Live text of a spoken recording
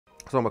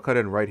So I'm gonna cut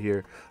in right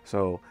here.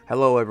 So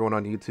hello everyone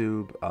on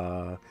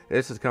YouTube.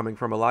 This is coming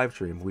from a live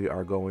stream. We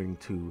are going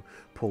to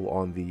pull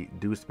on the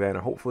Deuce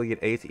banner, hopefully get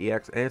 8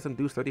 EX and some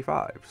Deuce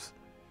 35s.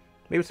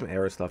 Maybe some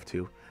Era stuff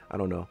too. I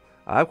don't know.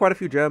 I have quite a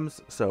few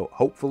gems, so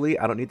hopefully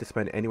I don't need to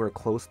spend anywhere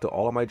close to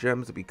all of my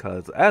gems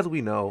because, as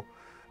we know,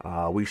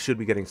 we should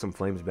be getting some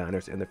Flames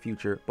banners in the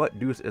future. But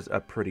Deuce is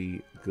a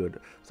pretty good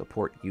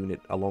support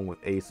unit, along with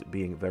Ace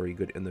being very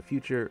good in the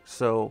future.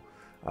 So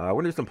we're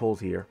gonna do some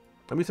pulls here.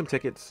 Let me some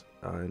tickets,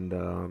 and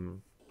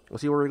we'll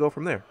see where we go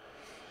from there.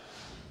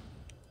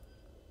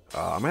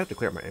 I might have to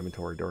clear up my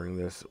inventory during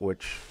this,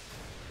 which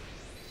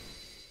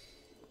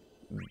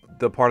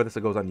the part of this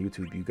that goes on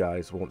YouTube, you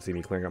guys won't see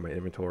me clearing out my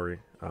inventory,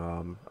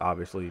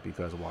 obviously,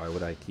 because why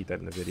would I keep that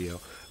in the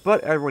video?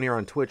 But everyone here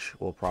on Twitch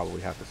will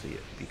probably have to see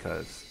it,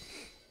 because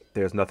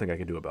there's nothing I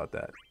can do about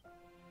that.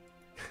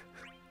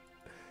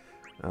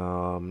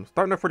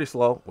 Starting off pretty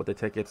slow with the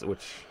tickets,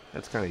 which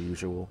that's kind of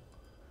usual.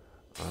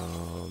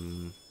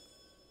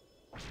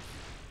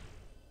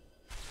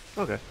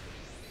 Okay.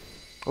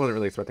 I wasn't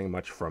really expecting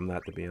much from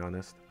that, to be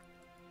honest.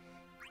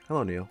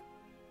 Hello, Neil.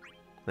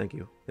 Thank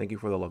you. Thank you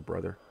for the love,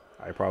 brother.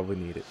 I probably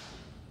need it.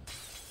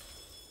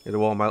 Yeah,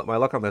 well, my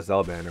luck on the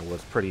Zell banner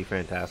was pretty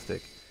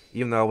fantastic.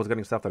 Even though I was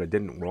getting stuff that I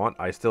didn't want,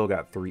 I still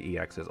got 3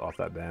 EXs off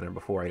that banner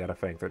before I got a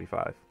Fang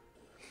 35.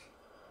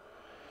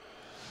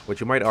 Which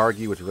you might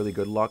argue is really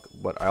good luck,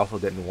 but I also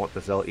didn't want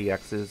the Zell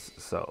EXs,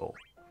 so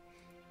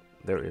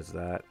there is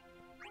that.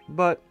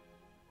 But,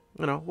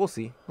 you know, we'll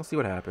see. We'll see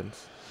what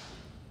happens.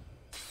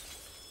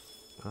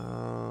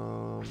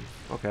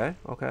 Okay.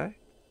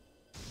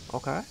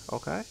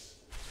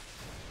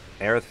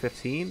 Aerith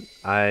 15.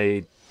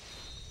 I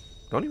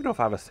don't even know if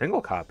I have a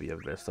single copy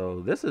of this, so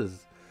this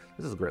is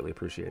greatly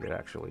appreciated,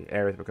 actually.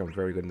 Aerith becomes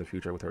very good in the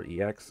future with her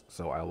EX,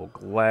 so I will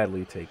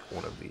gladly take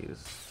one of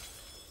these.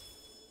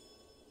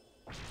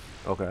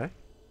 Okay.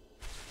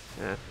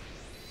 Yeah.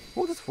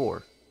 What was this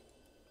for?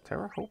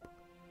 Terra Hope?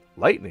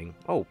 Lightning?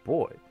 Oh,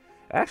 boy.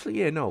 Actually,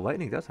 yeah, no,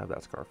 Lightning does have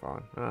that scarf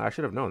on. I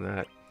should have known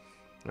that.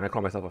 And I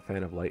call myself a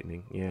fan of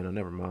Lightning. Yeah, no,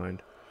 never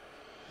mind.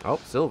 Oh,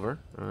 silver.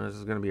 Is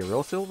this going to be a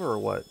real silver or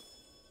what?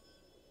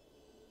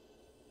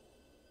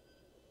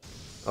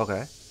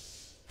 Okay.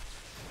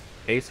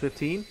 Ace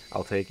 15.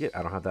 I'll take it.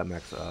 I don't have that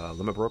max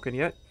limit broken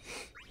yet.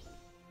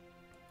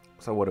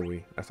 So what are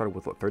we? I started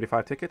with, what,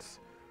 35 tickets?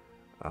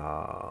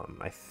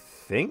 I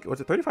think,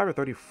 was it 35 or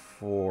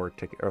 34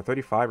 tickets? Or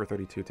 35 or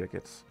 32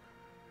 tickets?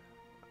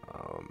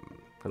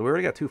 Because we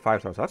already got 2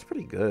 5-stars, so that's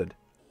pretty good.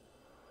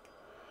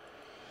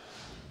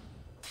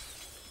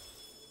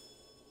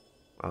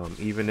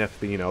 Even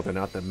if, you know, they're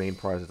not the main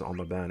prizes on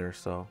the banner,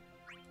 so.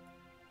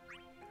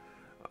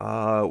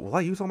 Will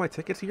I use all my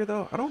tickets here,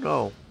 though? I don't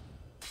know.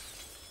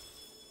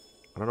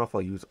 I don't know if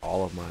I'll use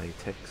all of my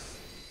ticks.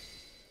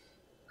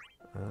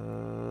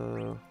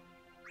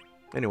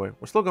 Anyway,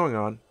 we're still going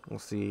on. We'll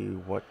see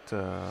what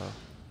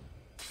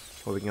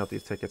we can get out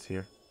these tickets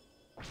here.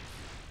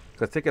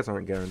 Because tickets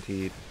aren't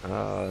guaranteed.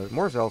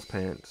 More Zell's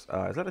pants.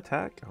 Is that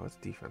attack? Oh, that's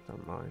defense,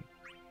 never mind.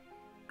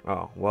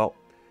 Oh, well,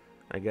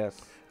 I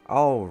guess.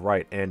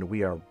 Alright, and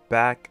we are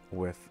back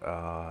with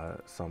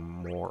some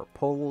more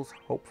pulls,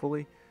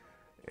 hopefully.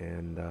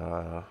 And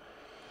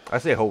I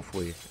say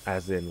hopefully,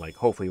 as in, like,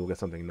 hopefully we'll get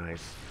something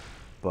nice.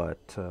 But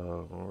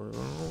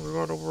we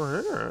got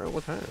over here.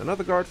 What's that?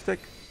 Another guard stick?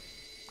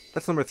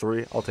 That's number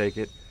 3. I'll take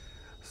it.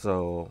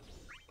 So,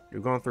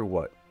 you're going through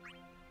what?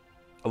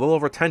 A little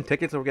over 10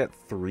 tickets and we get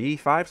 3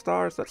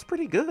 5-stars? That's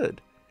pretty good.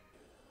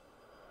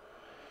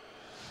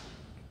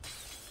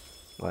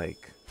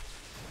 Like,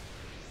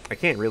 I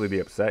can't really be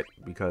upset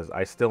because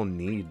I still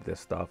need this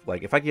stuff.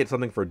 Like, if I get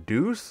something for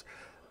Deuce,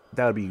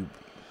 that would be,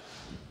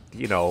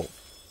 you know,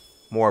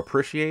 more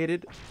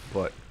appreciated.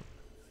 But,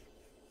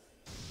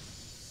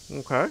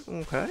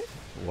 okay.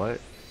 What?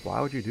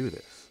 Why would you do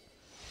this?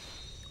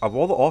 Of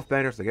all the off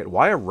banners to get,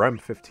 why a Rem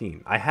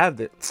 15? I have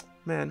that,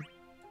 man.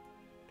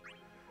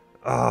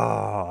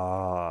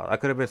 That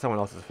could have been someone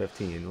else's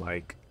 15.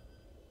 Like,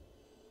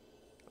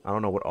 I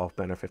don't know what off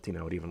banner 15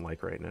 I would even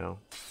like right now.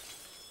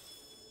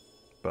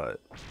 But,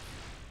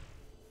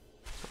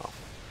 oh.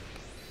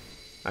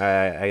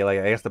 I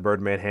guess the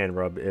Birdman hand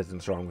rub isn't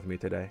strong with me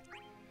today.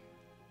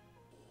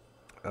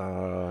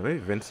 Maybe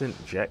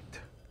Vincent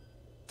Ject.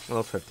 One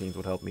of those 15s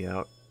would help me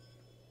out.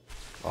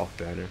 Off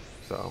banner,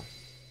 so.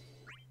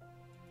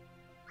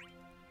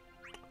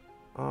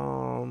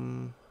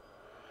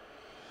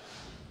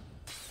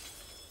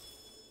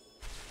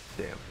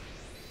 Damn.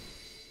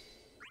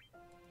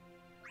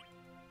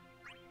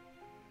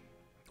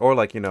 Or,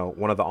 like, you know,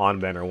 one of the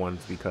on-banner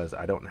ones because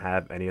I don't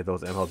have any of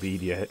those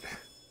MLB'd yet.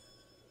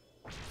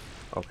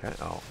 Okay,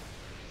 oh.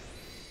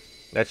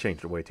 That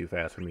changed way too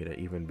fast for me to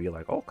even be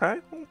like,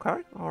 okay,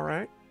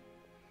 alright.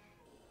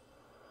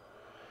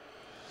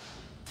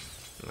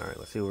 Alright,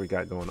 let's see what we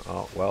got going on.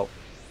 Oh, well.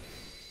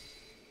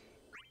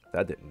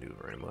 That didn't do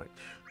very much.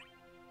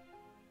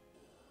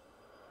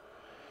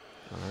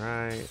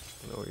 Alright,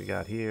 what we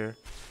got here?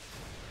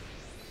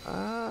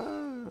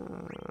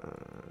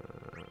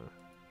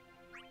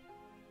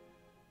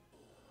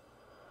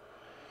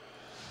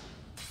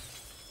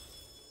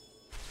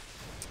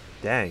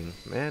 Dang,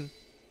 man.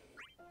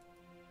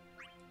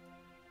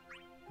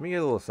 Let me get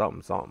a little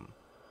something, something.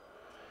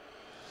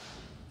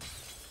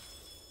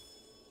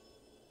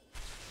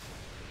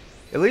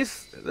 At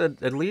least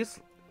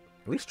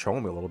show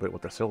me a little bit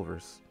with the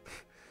silvers.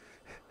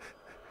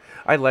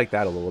 I like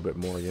that a little bit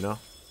more, you know?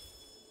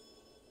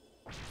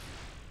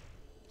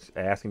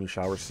 Asking you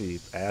shall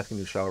receive. Asking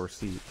you shall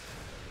receive.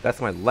 That's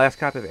my last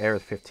copy of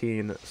Aerith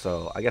 15,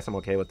 so I guess I'm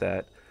okay with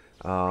that.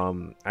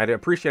 I'd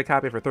appreciate a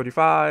copy for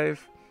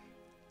 35.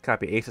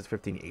 Copy Aces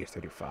 15, Ace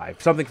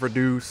 35. Something for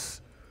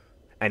Deuce.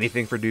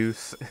 Anything for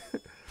Deuce.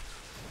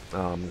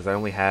 Because I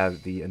only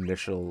have the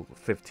initial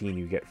 15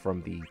 you get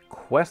from the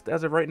quest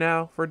as of right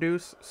now for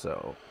Deuce.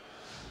 So,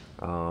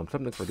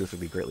 something for Deuce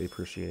would be greatly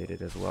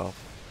appreciated as well.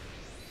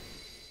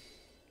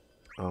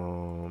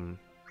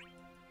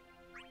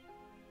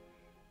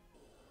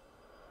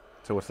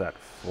 So what's that?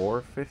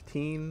 4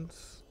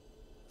 15s?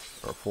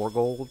 Or 4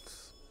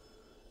 golds?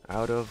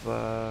 Out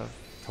of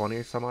 20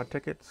 or some odd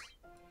tickets?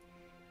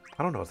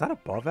 I don't know. Is that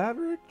above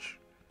average?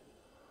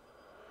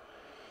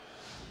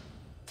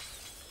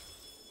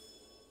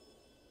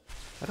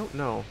 I don't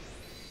know.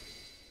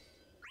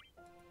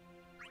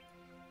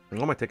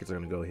 All my tickets are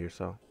going to go here,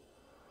 so.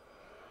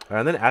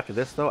 And then after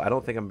this, though, I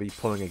don't think I'm going to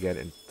be pulling again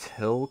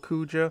until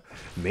Kuja.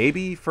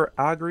 Maybe for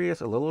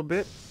Agrius a little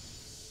bit.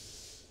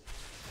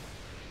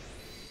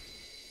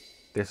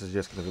 This is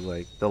just going to be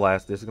like the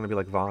last. This is going to be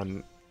like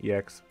Von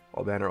EX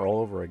banner all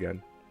over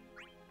again.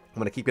 I'm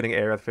going to keep getting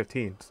Aerith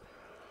 15s.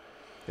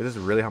 Is this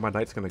really how my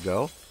night's going to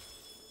go?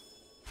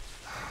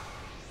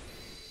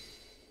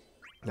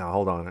 No,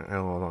 hold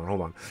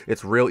on.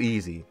 It's real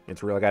easy.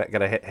 It's real. I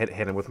gotta hit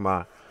him with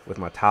my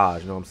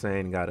Taj. You know what I'm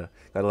saying? Gotta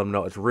let him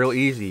know it's real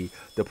easy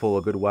to pull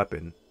a good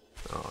weapon.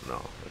 Oh no.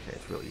 Okay,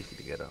 it's real easy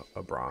to get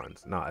a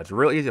bronze. No, it's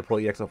real easy to pull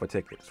EX off a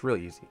ticket. It's real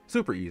easy.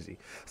 Super easy.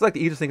 It's like the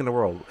easiest thing in the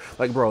world.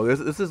 Like, bro, this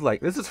is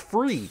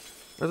free.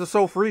 This is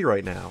so free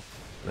right now.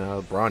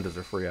 Bronzes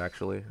are free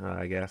actually.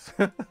 I guess.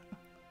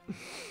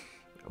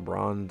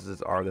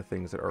 Bronzes are the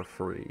things that are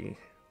free.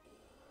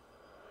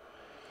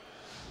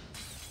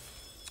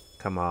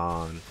 Come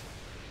on.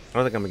 I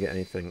don't think I'm going to get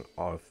anything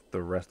off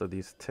the rest of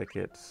these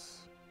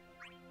tickets.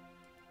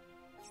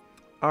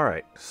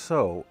 Alright,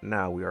 so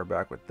now we are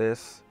back with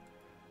this.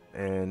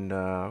 And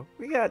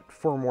we got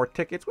 4 more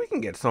tickets. We can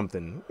get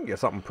something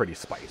pretty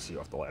spicy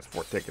off the last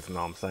 4 tickets, you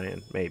know what I'm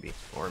saying? Maybe,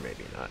 or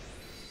maybe not.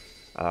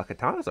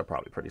 Katanas are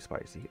probably pretty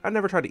spicy. I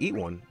never tried to eat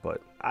one, but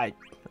I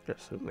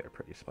just assume they're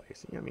pretty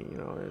spicy. I mean, you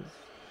know, you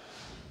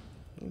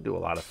can do a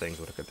lot of things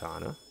with a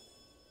katana.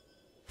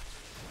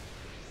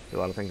 Do a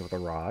lot of things with a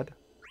rod.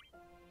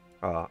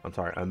 I'm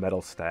sorry, a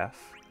metal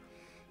staff.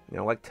 You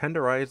know, like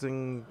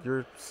tenderizing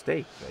your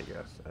steak, I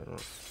guess. I don't know.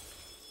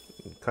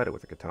 You can cut it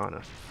with a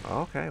katana.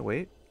 Okay,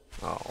 wait.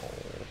 Oh.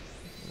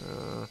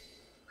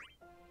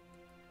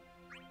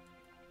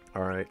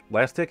 Alright,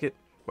 last ticket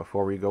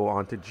before we go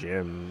on to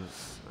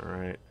gyms.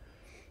 Alright.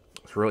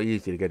 It's real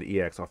easy to get an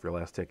EX off your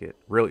last ticket.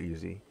 Real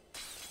easy.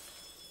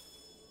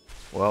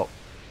 Well,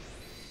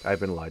 I've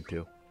been lied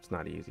to. It's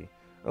not easy.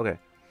 Okay.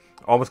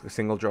 Almost a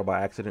single draw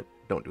by accident.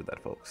 Don't do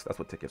that, folks. That's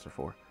what tickets are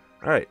for.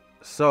 Alright,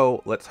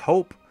 so let's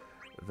hope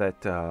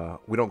that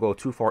we don't go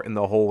too far in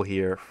the hole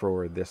here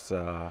for this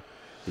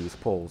these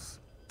pulls.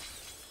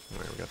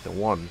 Alright, we got the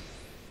 1,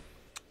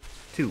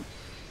 2,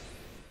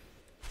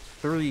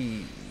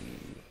 3,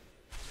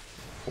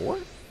 4,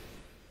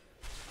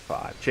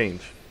 5,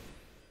 change.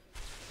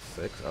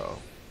 6,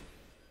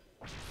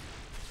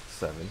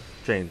 7,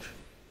 change.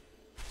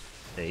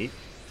 8,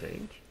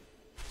 change.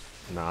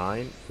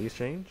 9, please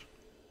change.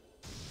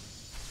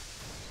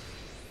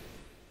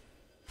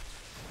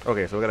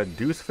 Okay, so we got a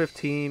Deuce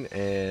 15,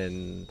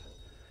 and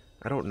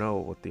I don't know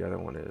what the other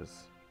one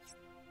is.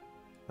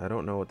 I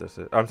don't know what this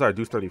is. I'm sorry,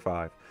 Deuce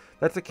 35.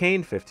 That's a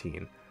Kane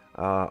 15.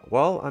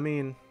 Well, I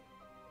mean,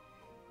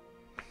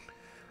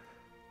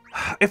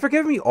 if you're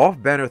giving me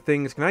off-banner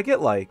things, can I get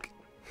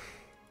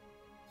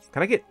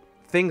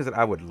things that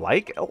I would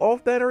like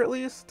off-banner at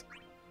least?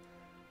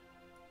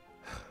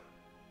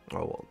 Oh,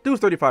 well, Deuce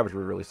 35 is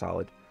really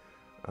solid.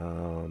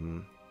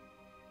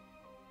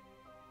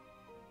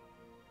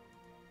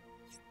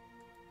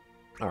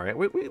 Alright,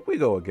 we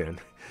go again.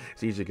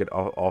 It's easy to get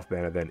off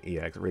banner than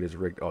EX. Rate is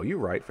rigged. Oh, you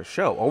right, for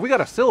sure. Oh, we got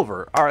a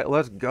silver. Alright,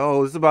 let's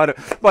go. This is about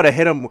to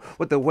hit him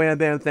with the wham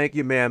bam. Thank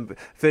you, man.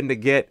 Fitting to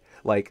get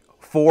like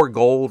 4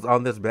 golds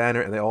on this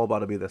banner, and they're all about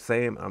to be the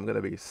same. I'm going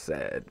to be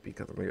sad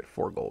because I'm going to get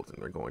 4 golds,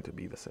 and they're going to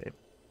be the same.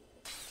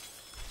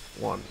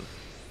 1,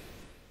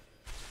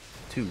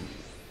 2,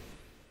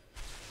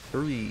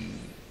 3,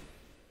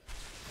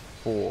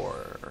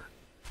 4,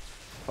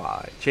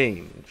 5.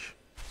 Change.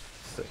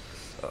 6.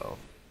 Oh.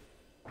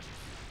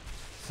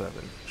 7.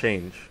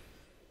 Change.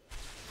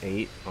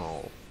 8.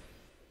 Oh.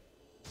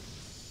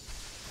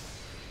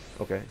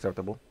 Okay,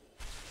 acceptable.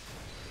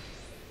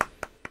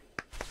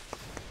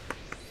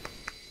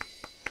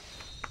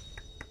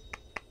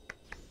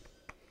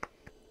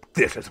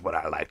 This is what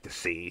I like to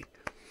see.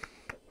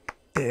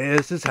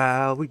 This is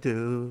how we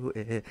do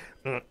it.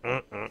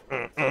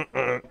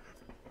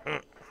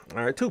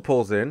 Alright, 2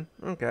 pulls in.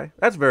 Okay,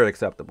 that's very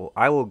acceptable.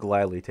 I will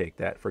gladly take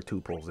that for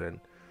 2 pulls in.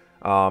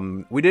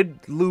 We did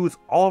lose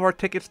all of our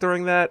tickets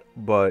during that,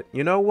 but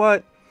you know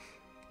what?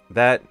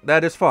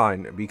 That is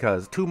fine,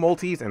 because 2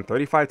 multis and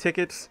 35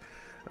 tickets.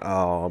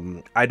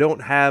 I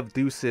don't have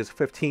Deuce's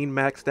 15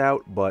 maxed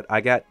out, but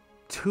I got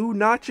 2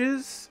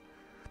 notches.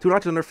 2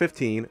 notches under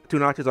 15, 2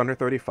 notches under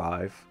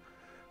 35.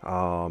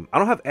 I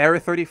don't have Area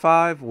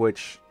 35,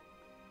 which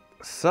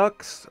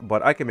sucks,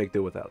 but I can make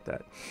do without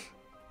that.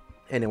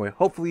 Anyway,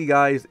 hopefully you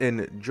guys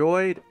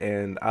enjoyed,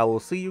 and I will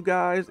see you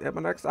guys at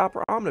my next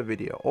Opera Omnia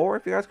video, or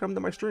if you guys come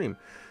to my stream,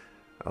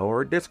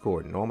 or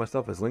Discord, and all my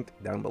stuff is linked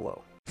down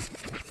below.